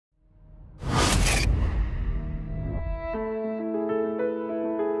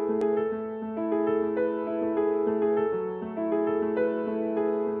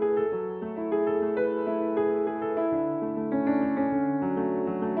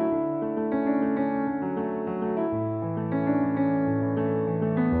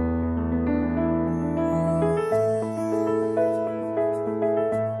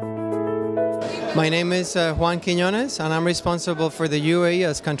My name is Juan Quinones, and I'm responsible for the UAE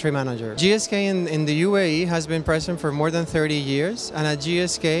as country manager. GSK in the UAE has been present for more than 30 years, and at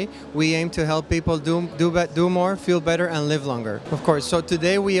GSK we aim to help people do more, feel better, and live longer. Of course, so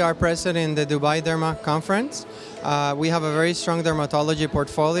today we are present in the Dubai Derma Conference. We have a very strong dermatology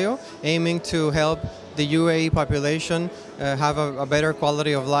portfolio aiming to help the UAE population have a better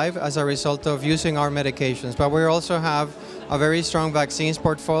quality of life as a result of using our medications. But we also have a very strong vaccines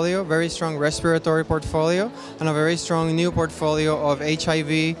portfolio, very strong respiratory portfolio, and a very strong new portfolio of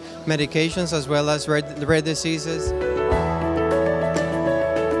HIV medications as well as rare diseases.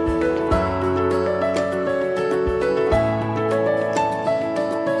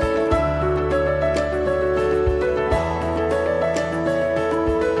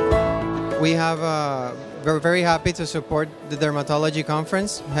 We're very happy to support the dermatology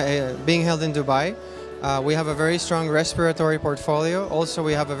conference being held in Dubai. We have a very strong respiratory portfolio. Also,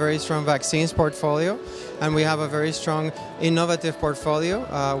 we have a very strong vaccines portfolio, and we have a very strong innovative portfolio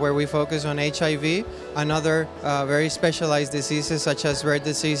where we focus on HIV and other very specialized diseases such as rare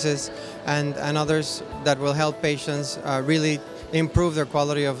diseases and others that will help patients really improve their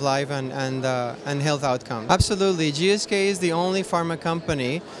quality of life and health outcomes. Absolutely, GSK is the only pharma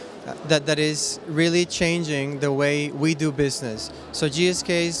company that is really changing the way we do business. So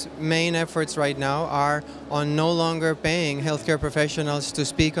GSK's main efforts right now are on no longer paying healthcare professionals to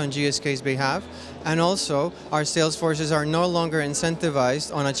speak on GSK's behalf, and also our sales forces are no longer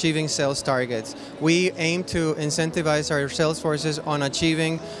incentivized on achieving sales targets. We aim to incentivize our sales forces on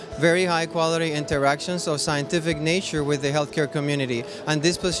achieving very high quality interactions of scientific nature with the healthcare community, and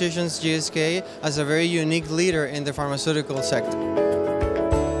this positions GSK as a very unique leader in the pharmaceutical sector.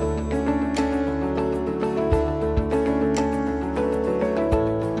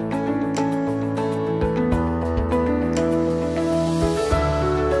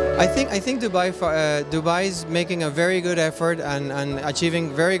 I think Dubai is making a very good effort and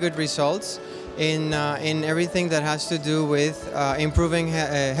achieving very good results in everything that has to do with improving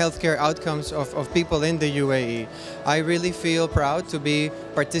healthcare outcomes of people in the UAE. I really feel proud to be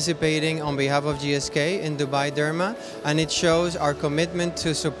participating on behalf of GSK in Dubai Derma, and it shows our commitment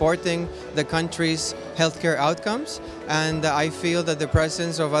to supporting the country's healthcare outcomes. And I feel that the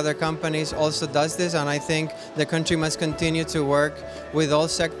presence of other companies also does this, and I think the country must continue to work with all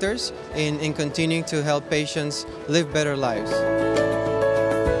sectors in continuing to help patients live better lives.